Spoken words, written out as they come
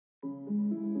What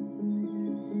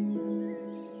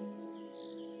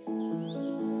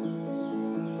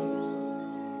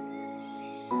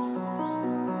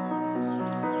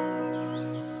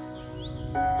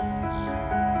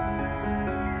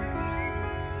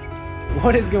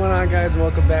is going on, guys?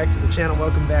 Welcome back to the channel.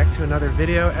 Welcome back to another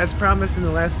video. As promised in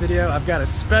the last video, I've got a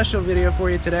special video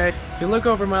for you today. If you look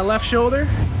over my left shoulder,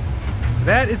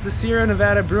 that is the Sierra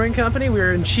Nevada Brewing Company.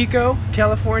 We're in Chico,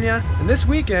 California, and this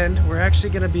weekend we're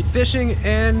actually going to be fishing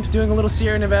and doing a little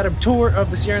Sierra Nevada tour of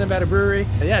the Sierra Nevada Brewery.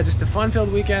 And yeah, just a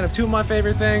fun-filled weekend of two of my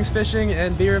favorite things, fishing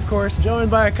and beer, of course.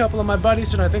 Joined by a couple of my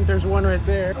buddies, and I think there's one right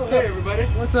there. Hey everybody.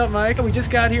 What's up, Mike? We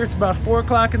just got here. It's about 4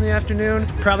 o'clock in the afternoon.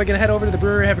 Probably gonna head over to the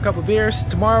brewery, have a couple beers.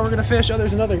 Tomorrow we're gonna fish. Oh,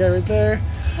 there's another guy right there.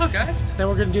 What's up, guys? Then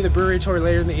we're gonna do the brewery tour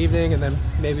later in the evening, and then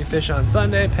maybe fish on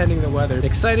Sunday, pending the weather. An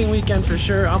exciting weekend for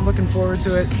sure. I'm looking forward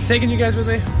to it. Taking you guys with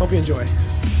me. Hope you enjoy.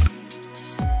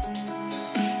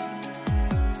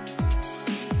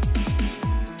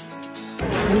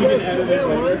 Yes, get in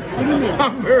there.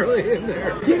 I'm barely in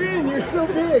there. Get in, you're so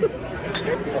big.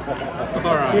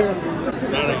 All right. Yeah, such a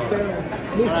big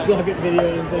fan. We suck at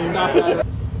video and things. Stop it.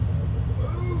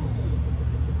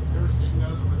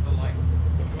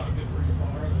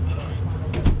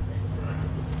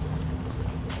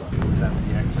 Is that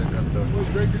the exit of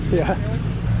the... Yeah.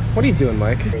 What are you doing,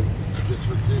 Mike?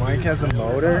 Mike has a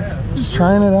motor. Just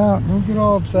trying it out. Don't get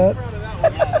all upset.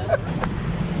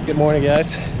 Good morning,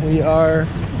 guys. We are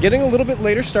getting a little bit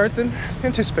later start than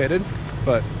anticipated,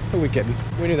 but we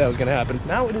knew that was gonna happen.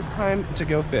 Now it is time to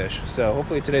go fish. So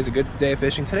hopefully today's a good day of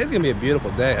fishing. Today's gonna be a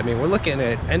beautiful day. I mean, we're looking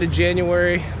at end of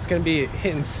January. It's gonna be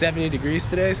hitting 70 degrees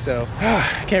today, so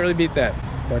can't really beat that.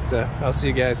 But I'll see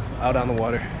you guys out on the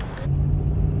water.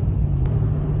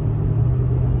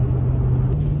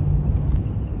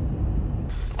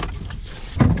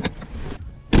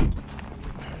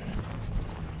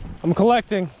 I'm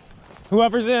collecting.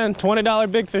 Whoever's in,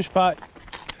 $20 big fish pot.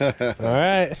 All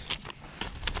right.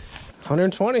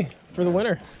 120 for the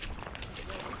winner.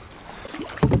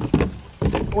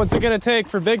 What's it gonna take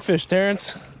for big fish,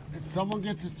 Terrence? If someone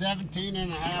gets a 17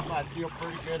 and a half, I feel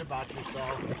pretty good about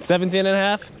yourself. 17 and a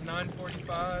half? 9:45.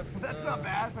 Well, that's not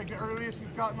bad. It's like the earliest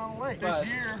we've gotten on the lake this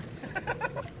year.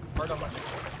 Hard on my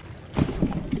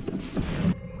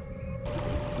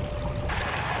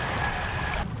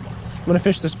I'm gonna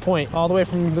fish this point, all the way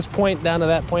from this point down to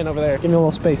that point over there. Give me a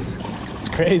little space. It's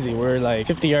crazy. We're like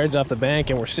 50 yards off the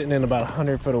bank and we're sitting in about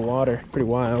 100 foot of water. Pretty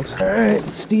wild. All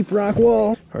right, steep rock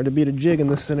wall. Hard to beat a jig in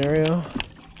this scenario.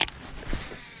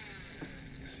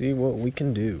 See what we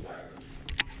can do.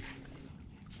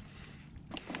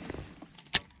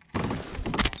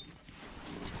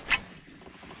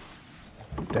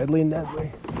 Deadly and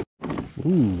deadly.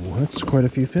 Ooh, that's quite a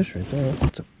few fish right there.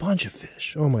 That's a bunch of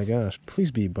fish. Oh my gosh. Please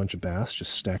be a bunch of bass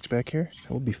just stacked back here.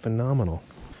 That would be phenomenal.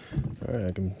 All right,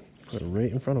 I can put it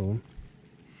right in front of them.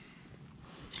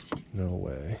 No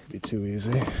way. Be too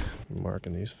easy. I'm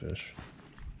marking these fish.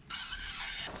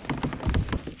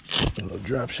 A little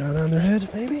drop shot on their head,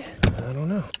 maybe? I don't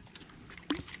know.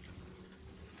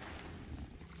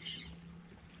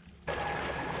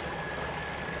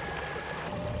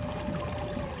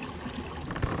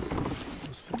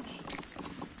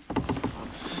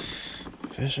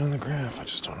 Fish on the graph. I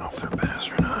just don't know if they're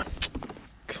bass or not.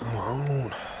 Come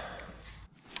on.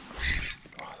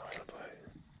 Oh, they're gonna bite.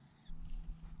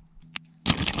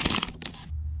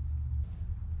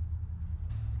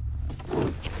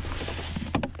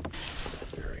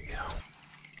 There we go.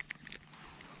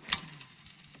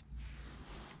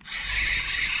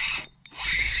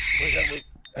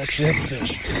 We actually have a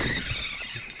fish.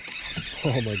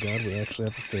 Oh my god, we actually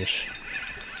have a fish.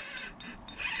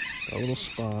 A little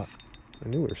spot. I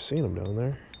knew we were seeing them down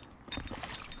there.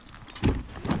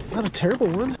 Not a terrible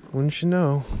one. Wouldn't you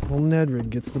know, old Nedrig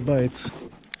gets the bites.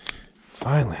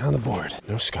 Finally on the board.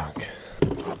 No skunk.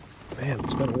 Man,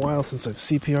 it's been a while since I've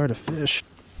CPR'd a fish.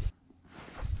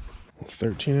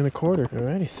 13 and a quarter.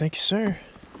 Alrighty, thank you, sir.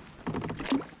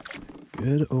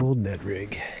 Good old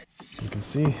Nedrig. You can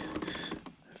see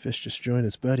the fish just joined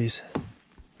its buddies.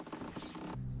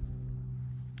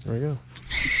 There we go.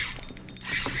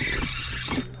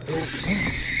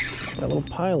 Got a little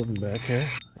pile of them back here.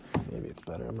 Maybe it's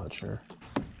better, I'm not sure.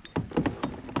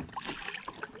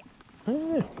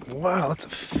 Oh, wow, that's a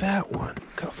fat one.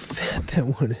 Look how fat that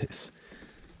one is.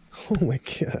 Oh my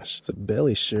gosh, it's a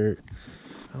belly shirt.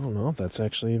 I don't know if that's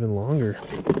actually even longer.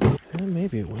 Yeah,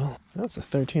 maybe it will. That's a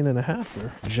 13 and a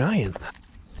halfer. Giant.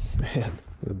 Man,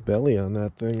 the belly on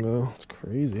that thing though, it's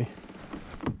crazy.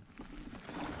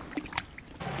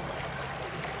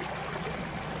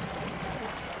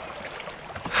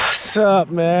 What's up,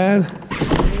 man?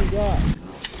 There you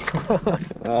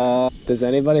Does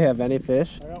anybody have any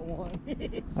fish? I got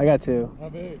one. I got two. How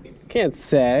big? Can't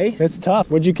say. It's tough.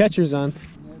 What'd you catch yours on?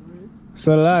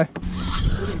 So did I.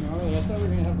 Pretty gnarly. I thought we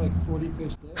were gonna have like 40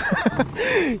 fish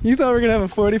day. You thought we were gonna have a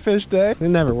 40 fish day? It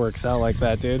never works out like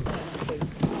that, dude.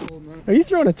 Are you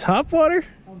throwing a top water?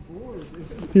 I'm bored,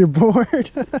 dude. You're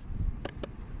bored?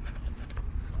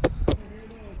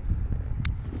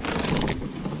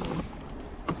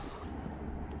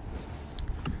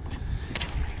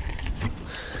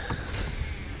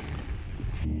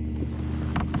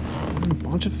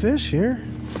 Bunch of fish here.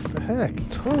 What the heck?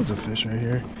 Tons of fish right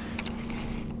here.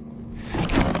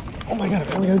 Oh my god, I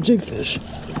finally got a jig fish.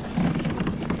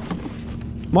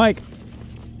 Mike.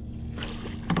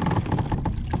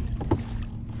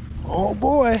 Oh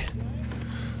boy.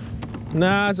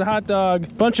 Nah, it's a hot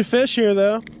dog. Bunch of fish here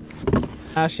though.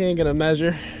 Ah, she ain't gonna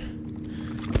measure.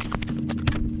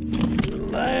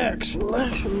 Relax,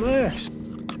 relax, relax.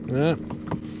 Yeah.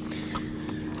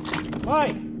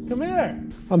 Mike, come here.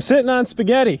 I'm sitting on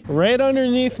spaghetti right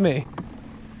underneath me.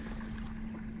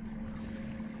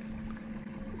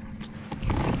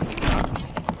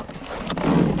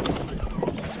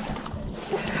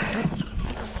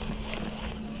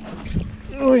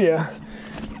 Oh yeah,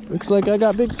 looks like I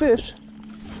got big fish.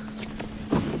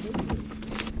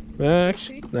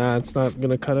 Actually, nah, it's not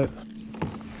gonna cut it.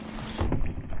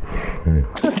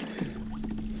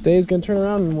 This day's gonna turn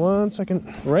around in 1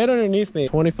 second. Right underneath me,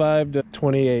 25 to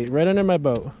 28, right under my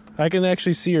boat. I can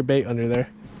actually see your bait under there.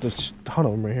 There's a ton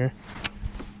of them right here.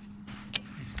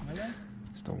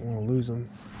 Just don't want to lose them.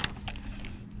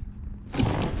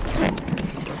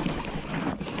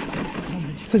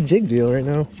 It's a jig deal right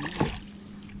now.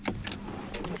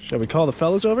 Shall we call the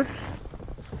fellas over?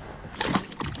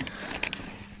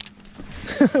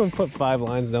 We'll put 5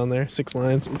 lines down there, 6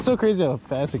 lines. It's so crazy how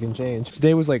fast it can change. This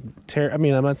day was like, I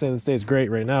mean, I'm not saying this day is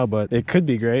great right now, but it could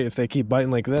be great if they keep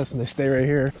biting like this and they stay right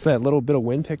here. It's that little bit of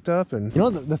wind picked up. And you know,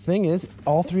 the thing is,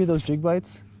 all 3 of those jig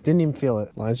bites, didn't even feel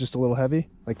it. Line's just a little heavy.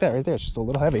 Like that right there, it's just a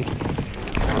little heavy.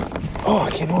 Oh,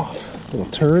 it came off. Little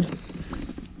turd.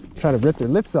 Trying to rip their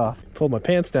lips off. Pulled my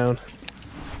pants down.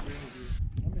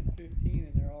 I'm in 15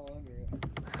 and they're all under it.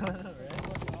 I know,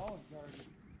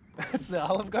 right? It's the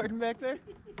Olive Garden back there?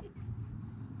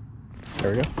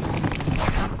 There we go.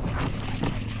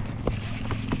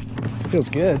 Feels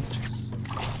good.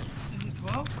 Is it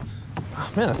 12?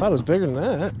 Oh, man, I thought it was bigger than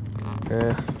that.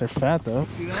 Yeah, they're fat though.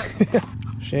 See that?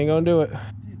 She ain't gonna do it.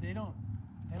 Dude, they don't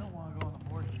want to go on the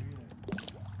board here either.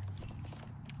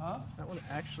 Huh? That one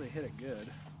actually hit it good.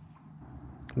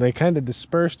 They kind of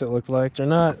dispersed, it looked like. They're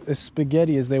not as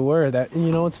spaghetti as they were. That,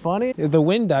 you know what's funny? The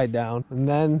wind died down and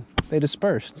then they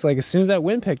dispersed. It's like as soon as that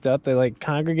wind picked up, they like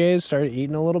congregated, started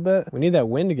eating a little bit. We need that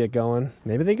wind to get going.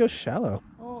 Maybe they go shallow.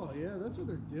 Oh yeah, that's what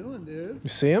they're doing, dude. You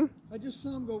see them? I just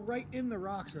saw them go right in the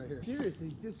rocks right here.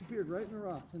 Seriously, disappeared right in the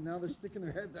rocks and now they're sticking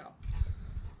their heads out.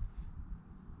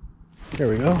 There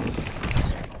we go.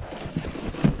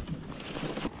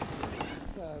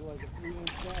 Like a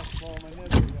 3-inch bass fall on my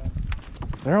head right now.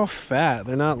 They're all fat.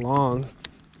 They're not long.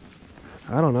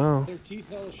 I don't know. Their teeth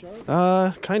hella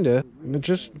sharp? Kinda. They're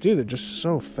just, dude, they're just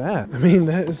so fat. I mean,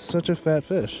 that is such a fat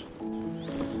fish.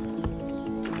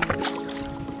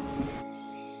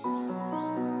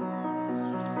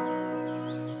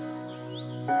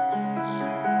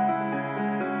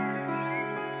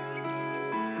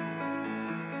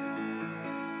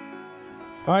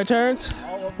 All right, Terrence,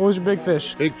 what was your big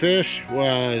fish? Big fish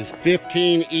was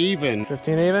 15 even.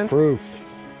 15 even? Proof.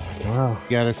 Wow. You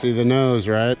gotta see the nose,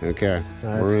 right? Okay,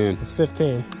 Nice. we're in. It's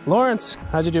 15. Lawrence,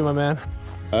 how'd you do, my man?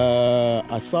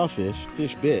 I saw fish.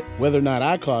 Fish bit. Whether or not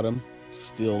I caught him,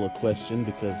 still a question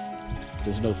because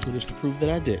there's no footage to prove that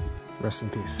I did. Rest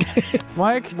in peace.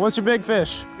 Mike, what's your big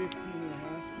fish?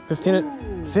 15 and a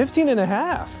half. 15 and a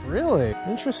half. Really?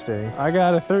 Interesting. I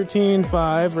got a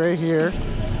 13.5 right here.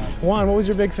 Juan, what was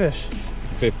your big fish?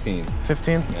 15.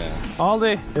 15? Yeah.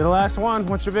 Aldi, you're the last one.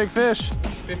 What's your big fish?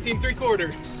 15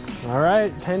 3/4. All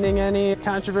right, pending any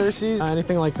controversies,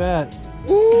 anything like that.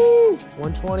 Woo!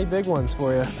 120 big ones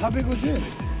for you. How big was it?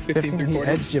 15 He 3/4.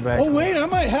 edged you back. Oh wait, I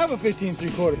might have a 15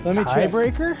 3/4. Let me check.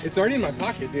 Tiebreaker? It's already in my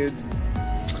pocket, dude.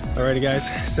 Alrighty guys,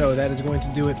 so that is going to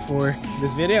do it for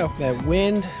this video. That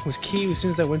wind was key. As soon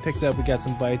as that wind picked up, we got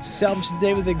some bites. Salvaged the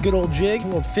day with a good old jig. A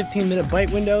little 15-minute bite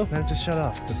window. Not just shut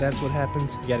off, but that's what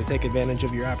happens. You gotta take advantage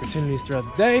of your opportunities throughout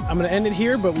the day. I'm gonna end it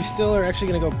here, but we still are actually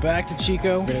gonna go back to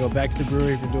Chico. We're gonna go back to the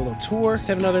brewery. We're gonna do a little tour.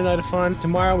 Have another night of fun.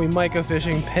 Tomorrow we might go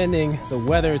fishing, pending the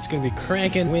weather. It's gonna be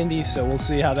cranking windy, so we'll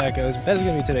see how that goes. That's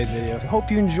gonna be today's video. I hope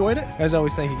you enjoyed it. As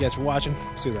always, thank you guys for watching.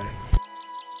 See you later.